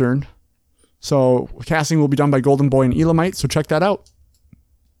 Eastern. So casting will be done by Golden Boy and Elamite, so check that out.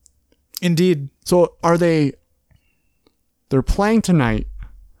 Indeed. So they're playing tonight.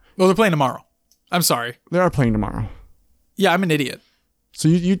 Well, they're playing tomorrow. I'm sorry. They are playing tomorrow. Yeah, I'm an idiot. So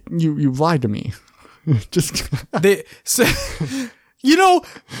you lied to me. Just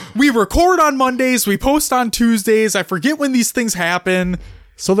We record on Mondays, we post on Tuesdays. I forget when these things happen.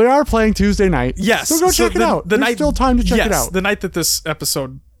 So they are playing Tuesday night. Yes. So go check it out. There's still time to check it out. The night that this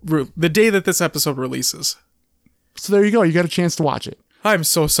episode, the day that this episode releases. So there you go. You got a chance to watch it. I'm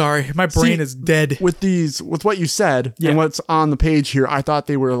so sorry. My brain is dead. With what you said and what's on the page here, I thought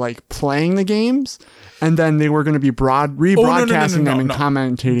they were like playing the games, and then they were going to be rebroadcasting them and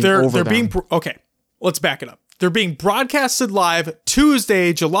commentating over them. Okay, let's back it up. They're being broadcasted live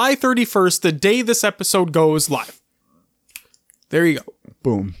Tuesday, July 31st, the day this episode goes live. There you go.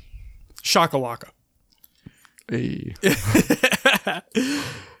 Boom. Shakalaka. Hey.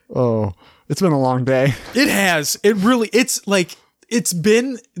 Oh, it's been a long day. It has. It's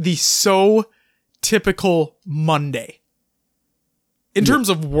been the so typical Monday in terms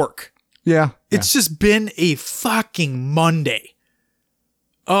of work. Yeah. It's just been a fucking Monday.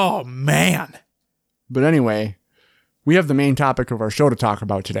 Oh, man. But anyway, we have the main topic of our show to talk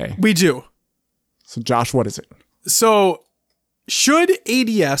about today. We do. So, Josh, what is it? So, should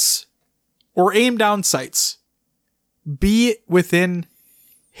ADS or aim down sights be within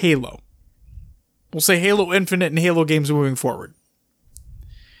Halo? We'll say Halo Infinite and Halo games moving forward.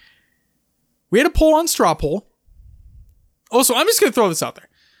 We had a poll on Straw Poll. Also, I'm just going to throw this out there.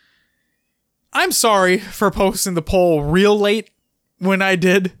 I'm sorry for posting the poll real late when I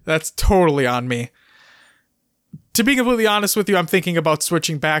did. That's totally on me. To be completely honest with you, I'm thinking about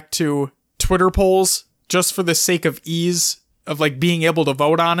switching back to Twitter polls just for the sake of ease of like being able to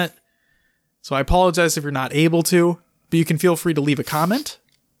vote on it. So I apologize if you're not able to, but you can feel free to leave a comment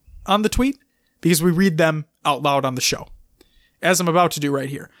on the tweet because we read them out loud on the show, as I'm about to do right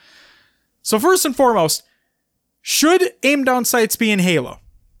here. So first and foremost, should aim down sights be in Halo?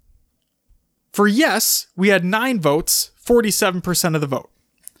 For yes, we had 9 votes, 47% of the vote.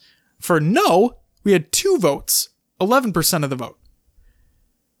 For no, we had 2 votes, 11% of the vote.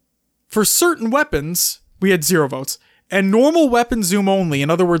 For certain weapons, we had 0 votes. And normal weapon zoom only, in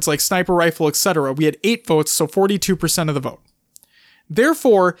other words like sniper rifle, etc., we had 8 votes, so 42% of the vote.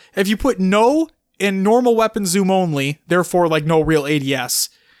 Therefore, if you put no in normal weapon zoom only, therefore like no real ADS,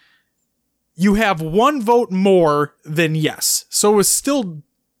 you have 1 vote more than yes. So it was still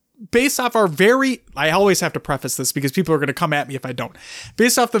based off our I always have to preface this because people are going to come at me if I don't.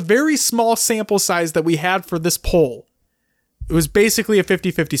 Based off the very small sample size that we had for this poll, it was basically a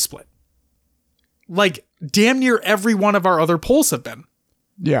 50-50 split. Like damn near every one of our other polls have been.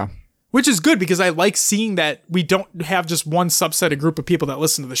 Yeah. Which is good because I like seeing that we don't have just one subset of group of people that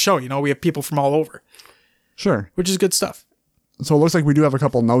listen to the show. You know, we have people from all over. Sure. Which is good stuff. So it looks like we do have a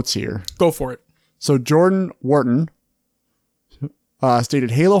couple notes here. Go for it. So Jordan Wharton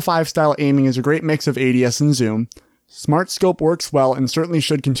stated, Halo 5 style aiming is a great mix of ADS and zoom. Smart scope works well and certainly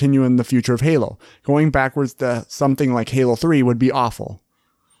should continue in the future of Halo. Going backwards to something like Halo 3 would be awful.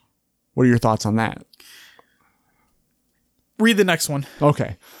 What are your thoughts on that? Read the next one.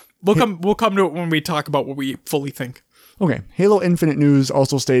 Okay. We'll come to it when we talk about what we fully think. Okay. Halo Infinite News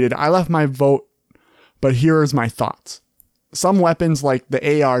also stated, I left my vote, but here is my thoughts. Some weapons like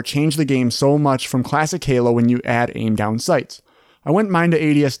the AR change the game so much from classic Halo when you add aim down sights. I wouldn't mind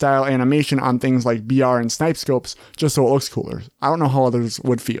the ADS style animation on things like BR and snipe scopes just so it looks cooler. I don't know how others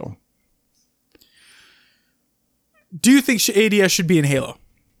would feel. Do you think ADS should be in Halo?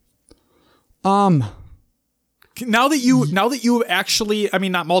 Now that you actually, I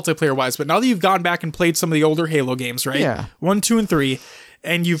mean, not multiplayer wise, but now that you've gone back and played some of the older Halo games, right? Yeah. 1, 2, and 3,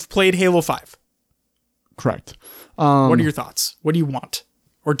 and you've played Halo 5. Correct. What are your thoughts? What do you want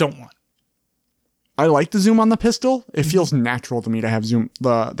or don't want? I like the zoom on the pistol. It feels natural to me to have zoom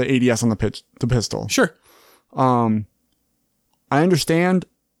the ADS on the pistol. Sure. I understand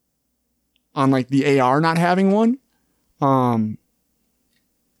on like the AR not having one.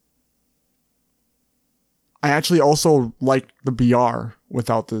 I actually also like the BR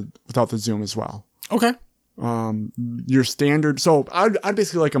without the zoom as well. Okay. your standard. So I'd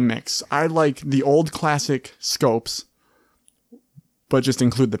basically like a mix. I like the old classic scopes, but just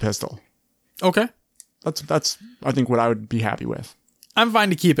include the pistol. Okay. That's I think what I would be happy with. I'm fine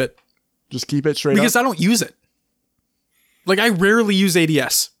to keep it. Just keep it straight because up. I don't use it. Like, I rarely use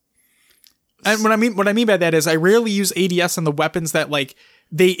ADS. And what I mean by that is I rarely use ADS on the weapons that, like,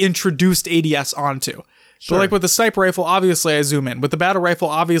 they introduced ADS onto. Sure. So, like, with the sniper rifle, obviously I zoom in. With the battle rifle,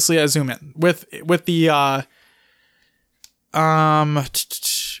 obviously I zoom in. With the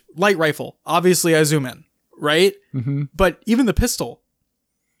light rifle, obviously I zoom in, right? Mm-hmm. But even the pistol,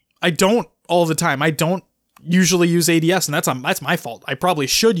 I don't all the time. I don't usually use ADS, and that's my fault. I probably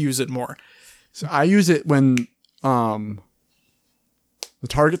should use it more. So I use it when the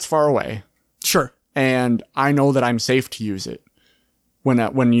target's far away. Sure. And I know that I'm safe to use it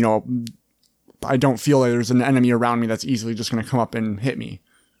when you know, I don't feel like there's an enemy around me that's easily just going to come up and hit me.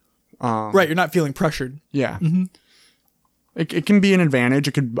 Right. You're not feeling pressured. Yeah. Mm-hmm. It can be an advantage.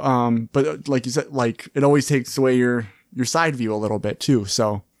 It could, but like you said, like it always takes away your side view a little bit too.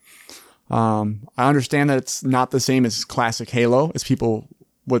 So, I understand that it's not the same as classic Halo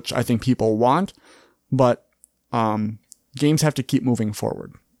which I think people want, but, games have to keep moving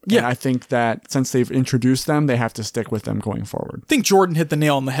forward. Yeah. And I think that since they've introduced them, they have to stick with them going forward. I think Jordan hit the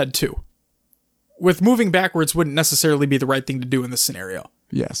nail on the head too. With moving backwards wouldn't necessarily be the right thing to do in this scenario.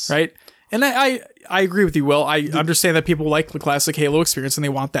 Yes. Right? And I agree with you, Will. I understand that people like the classic Halo experience and they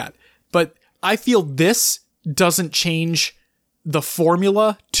want that. But I feel this doesn't change the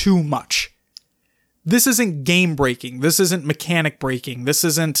formula too much. This isn't game breaking. This isn't mechanic breaking. This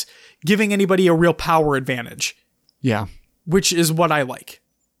isn't giving anybody a real power advantage. Yeah. Which is what I like.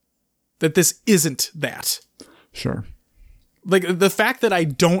 That this isn't that. Sure. Like, the fact that I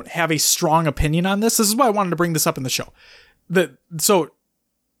don't have a strong opinion on this is why I wanted to bring this up in the show. So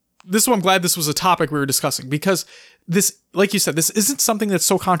this is why I'm glad this was a topic we were discussing, because this, like you said, this isn't something that's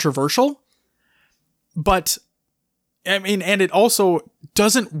so controversial, but I mean, and it also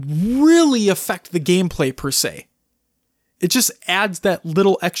doesn't really affect the gameplay per se. It just adds that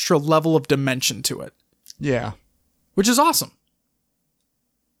little extra level of dimension to it. Yeah. Which is awesome.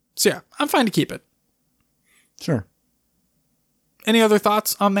 So yeah, I'm fine to keep it. Sure. Any other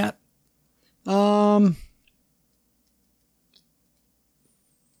thoughts on that? I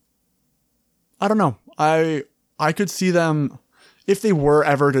don't know. I could see them, if they were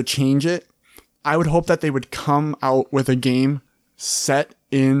ever to change it, I would hope that they would come out with a game set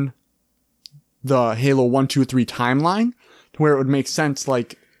in the Halo 1, 2, 3 timeline to where it would make sense.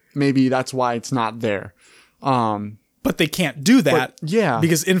 Like, maybe that's why it's not there. But they can't do that. Yeah.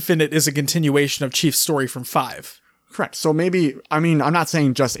 Because Infinite is a continuation of Chief's story from 5. Correct. So maybe, I mean, I'm not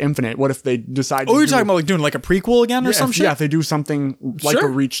saying just Infinite. What if they decide Oh, you're talking about like doing like a prequel again or some shit? Yeah, if they do something like Sure.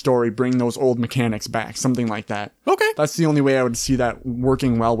 a Reach story, bring those old mechanics back, something like that. Okay. That's the only way I would see that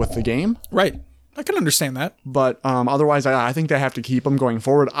working well with the game. Right. I can understand that. But otherwise, I think they have to keep them going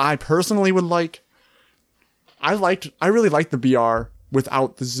forward. I personally would like... I really liked the BR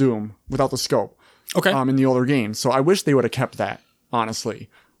without the zoom, without the scope. Okay. In the older games. So I wish they would have kept that, honestly.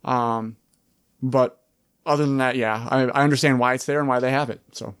 But other than that, yeah, I understand why it's there and why they have it.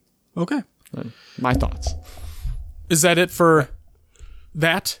 So, Okay. my thoughts. Is that it for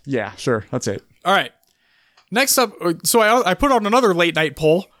that? Yeah, sure. That's it. All right. Next up, so I put on another late night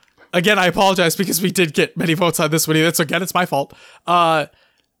poll. Again, I apologize because we did get many votes on this video. It's my fault.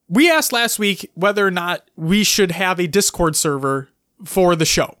 We asked last week whether or not we should have a Discord server for the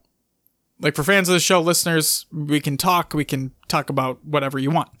show. Like, for fans of the show, listeners, we can talk about whatever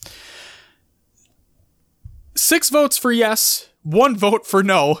you want. 6 votes for yes, 1 vote for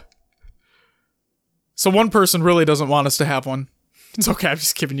no. So one person really doesn't want us to have one. It's okay, I'm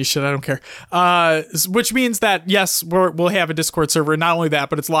just giving you shit, I don't care. Which means that, yes, we'll have a Discord server. Not only that,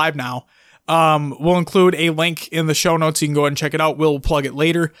 but it's live now. We'll include a link in the show notes. You can go ahead and check it out. We'll plug it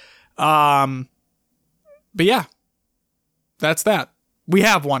later. But yeah, that's that. We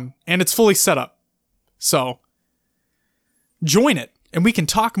have one, and it's fully set up. So, join it, and we can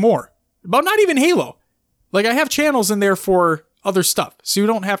talk more about not even Halo. Like, I have channels in there for other stuff, so you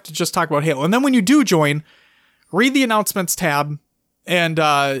don't have to just talk about Halo. And then when you do join, read the announcements tab, and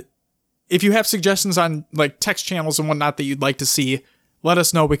if you have suggestions on, like, text channels and whatnot that you'd like to see, let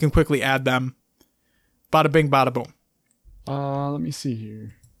us know. We can quickly add them. Bada bing, bada boom. Let me see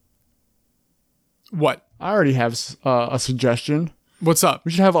here. What? I already have a suggestion. What's up?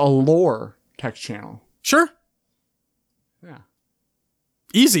 We should have a lore text channel. Sure. Yeah.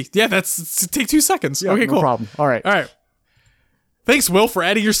 Easy. Yeah, take 2 seconds. Yeah, okay, no cool. problem. All right. Thanks, Will, for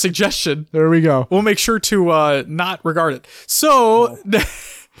adding your suggestion. There we go. We'll make sure to not regard it. So,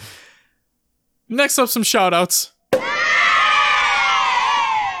 Next up, some shout-outs.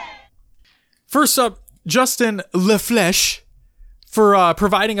 First up, Justin LaFleche for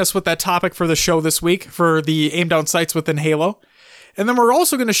providing us with that topic for the show this week for the aim down sights within Halo. And then we're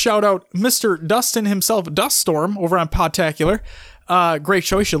also going to shout out Mr. Dustin himself, Duststorm, over on Podtacular. Great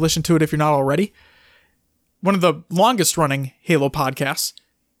show. You should listen to it if you're not already. One of the longest running Halo podcasts.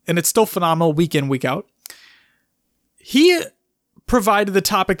 And it's still phenomenal week in, week out. He provided the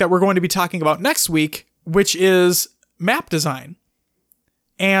topic that we're going to be talking about next week, which is map design.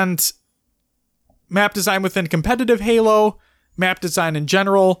 And map design within competitive Halo, map design in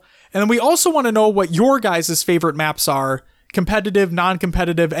general. And then we also want to know what your guys' favorite maps are. Competitive,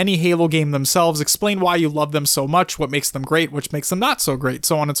 non-competitive, any Halo game themselves. Explain why you love them so much, what makes them great, which makes them not so great,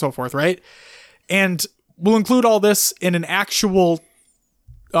 so on and so forth, right? And we'll include all this in an actual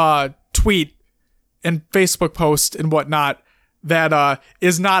tweet and Facebook post and whatnot that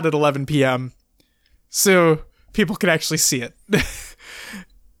is not at 11 p.m. so people can actually see it.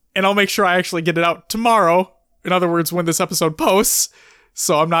 And I'll make sure I actually get it out tomorrow. In other words, when this episode posts,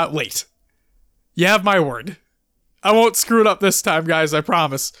 so I'm not late. You have my word. I won't screw it up this time, guys, I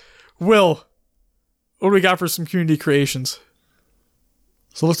promise. Will, what do we got for some community creations?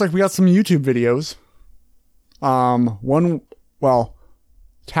 So it looks like we got some YouTube videos.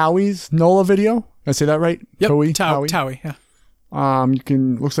 Towie's NOLA video. Did I say that right? Yep, Towie, yeah.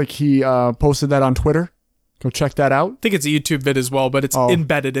 Looks like he posted that on Twitter. Go check that out. I think it's a YouTube vid as well, but it's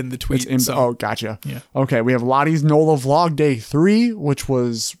embedded in the tweet. Gotcha. Yeah. Okay, we have Lottie's NOLA vlog day 3, which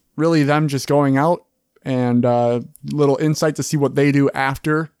was really them just going out and little insight to see what they do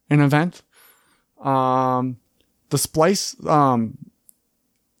after an event. The Splice,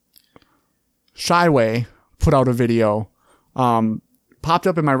 Shyway put out a video, popped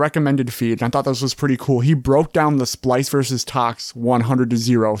up in my recommended feed, and I thought this was pretty cool. He broke down the Splice versus Tox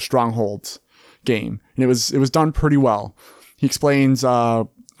 100-0 Strongholds game, and it was done pretty well. He explains how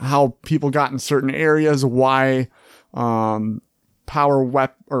people got in certain areas, why power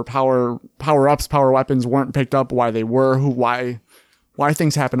weapons weren't picked up, why they were, why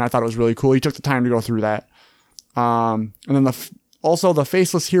things happened. I thought it was really cool. He took the time to go through that. And then also the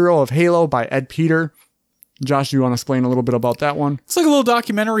Faceless Hero of Halo by Ed Peter. Josh, do you want to explain a little bit about that one? It's like a little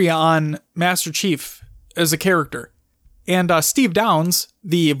documentary on Master Chief as a character. And Steve Downs,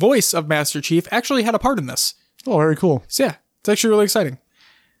 the voice of Master Chief, actually had a part in this. Oh, very cool. So yeah, it's actually really exciting.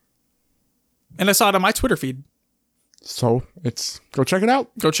 And I saw it on my Twitter feed. So go check it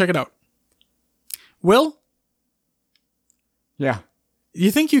out. Go check it out. Will? Yeah. You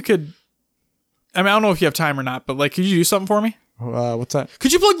think you could... I mean, I don't know if you have time or not, but could you do something for me? What's that?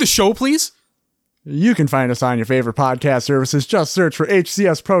 Could you plug the show, please? You can find us on your favorite podcast services. Just search for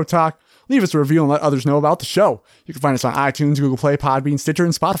HCS Pro Talk. Leave us a review and let others know about the show. You can find us on iTunes, Google Play, Podbean, Stitcher,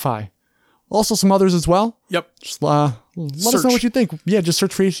 and Spotify. Also some others as well. Yep. Just let us know what you think. Yeah, just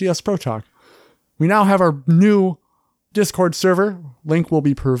search for HCS Pro Talk. We now have our new Discord server. Link will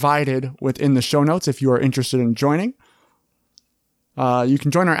be provided within the show notes if you are interested in joining. You can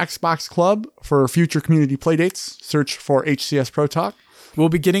join our Xbox Club for future community playdates. Search for HCS Pro Talk. We'll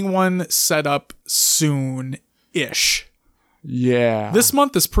be getting one set up soon-ish. Yeah. This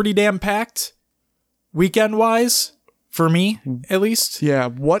month is pretty damn packed, weekend-wise, for me, at least. Yeah,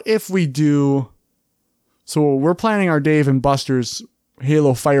 what if we do... So we're planning our Dave and Buster's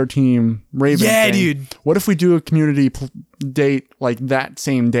Halo Fire Team Raven thing. Dude. What if we do a community date that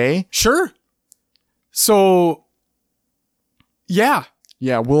same day? Sure. So, yeah.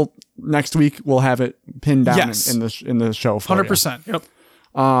 Yeah, next week we'll have it pinned down yes. in the show for 100%. you. Yep.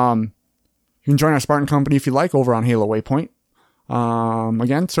 You can join our Spartan Company if you like over on Halo Waypoint.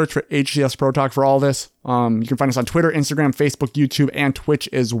 Again, search for HCS Pro Talk for all this. You can find us on Twitter, Instagram, Facebook, YouTube, and Twitch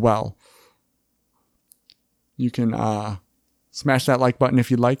as well. You can smash that like button if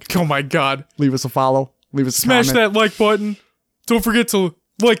you'd like. Oh my God. Leave us a follow. Leave us a Smash comment. that like button. Don't forget to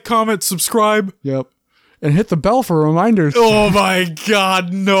like, comment, subscribe. Yep. And hit the bell for reminders. Oh my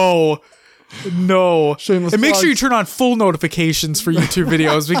God, no. No. Shameless and make sure plugs. you turn on full notifications for YouTube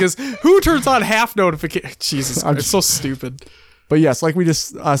videos because who turns on half notification? Jesus Christ, it's so stupid. But yes, like we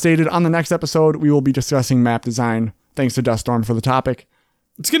just stated, on the next episode, we will be discussing map design. Thanks to Duststorm for the topic.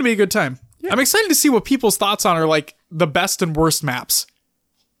 It's going to be a good time. Yeah. I'm excited to see what people's thoughts on are the best and worst maps.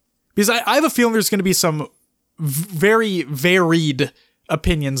 Because I have a feeling there's going to be some very varied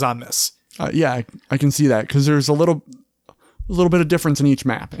opinions on this. Yeah, I can see that because there's a little bit of difference in each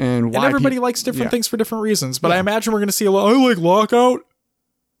map, and everybody likes different things for different reasons. But I imagine we're going to see a lot. I like Lockout.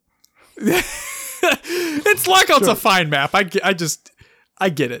 Lockout's a fine map. I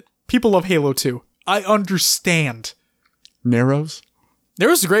get it. People love Halo 2. I understand. Narrows.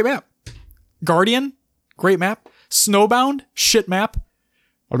 Narrows is a great map. Guardian, great map. Snowbound, shit map.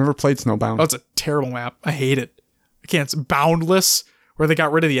 I've never played Snowbound. Oh, it's a terrible map. I hate it. I can't. It's Boundless, where they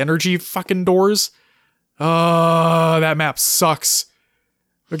got rid of the energy fucking doors. Oh, that map sucks.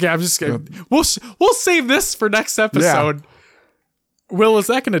 Okay, I'm just gonna. We'll save this for next episode. Yeah. Will, is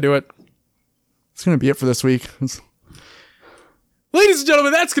that gonna do it? It's gonna be it for this week. Ladies and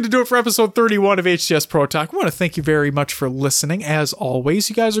gentlemen, that's going to do it for episode 31 of HCS Pro Talk. I want to thank you very much for listening. As always,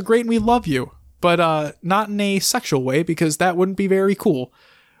 you guys are great and we love you. But not in a sexual way, because that wouldn't be very cool.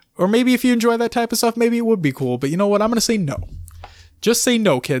 Or maybe if you enjoy that type of stuff, maybe it would be cool. But you know what? I'm going to say no. Just say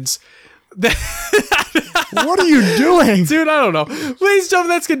no, kids. What are you doing? Dude, I don't know. Ladies and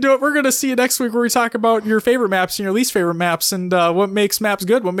gentlemen, that's going to do it. We're going to see you next week where we talk about your favorite maps and your least favorite maps and what makes maps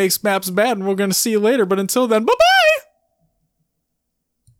good, what makes maps bad. And we're going to see you later. But until then, bye-bye!